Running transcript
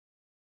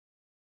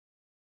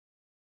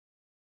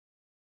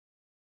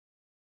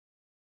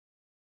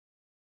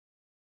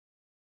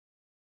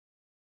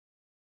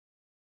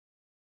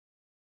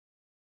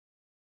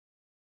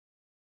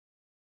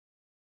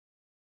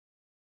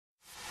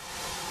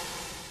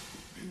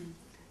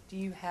do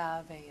you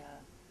have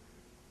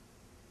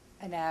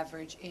an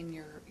average in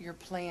your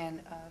plan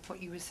of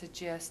what you would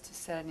suggest to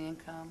set an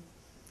income?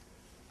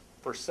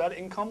 For set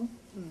income,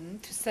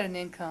 To set an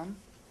income.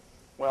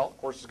 well, of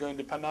course, it's going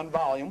to depend on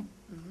volume.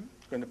 Mm-hmm.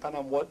 It's going to depend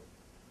on what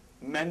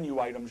menu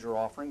items you're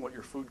offering, what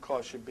your food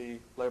cost should be,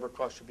 labor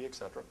cost should be, et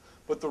cetera.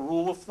 But the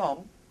rule of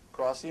thumb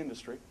across the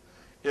industry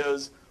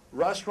is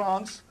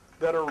restaurants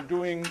that are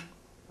doing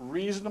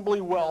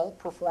reasonably well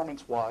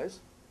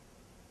performance-wise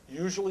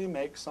usually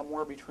make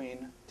somewhere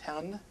between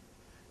 10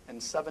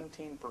 and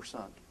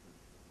 17%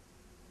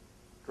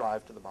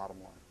 drive to the bottom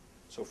line.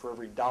 So for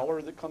every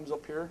dollar that comes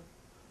up here,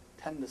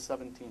 10 to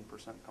 17%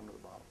 come to the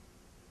bottom.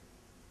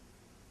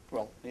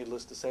 Well,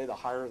 needless to say, the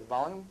higher the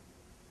volume,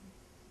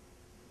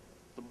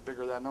 the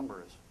bigger that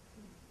number is.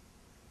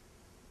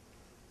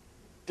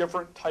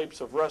 Different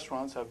types of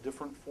restaurants have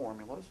different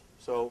formulas.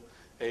 So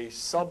a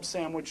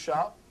sub-sandwich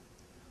shop,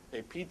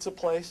 a pizza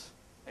place,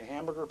 a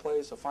hamburger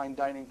place, a fine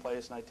dining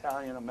place, an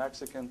Italian, a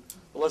Mexican,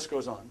 the list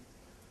goes on.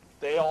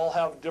 They all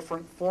have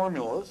different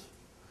formulas,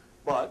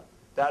 but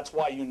that's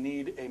why you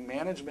need a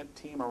management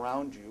team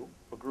around you,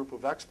 a group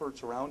of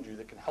experts around you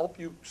that can help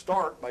you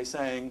start by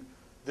saying,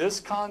 this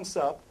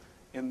concept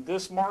in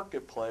this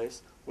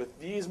marketplace with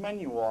these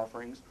menu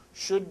offerings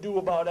should do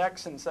about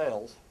X in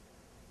sales.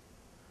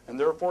 And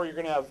therefore, you're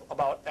going to have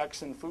about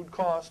X in food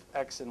cost,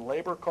 X in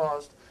labor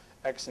cost,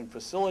 X in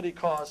facility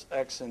cost,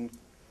 X in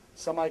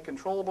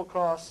semi-controllable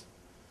costs,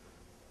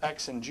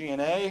 X in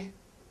G&A.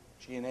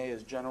 G&A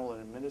is general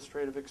and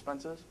administrative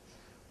expenses,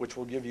 which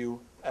will give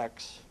you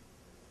X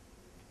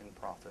in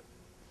profit.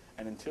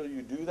 And until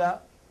you do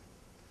that,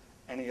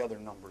 any other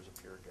numbers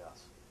appear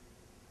guess.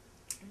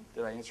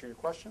 Did I answer your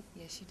question?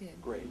 Yes, you did.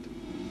 Great.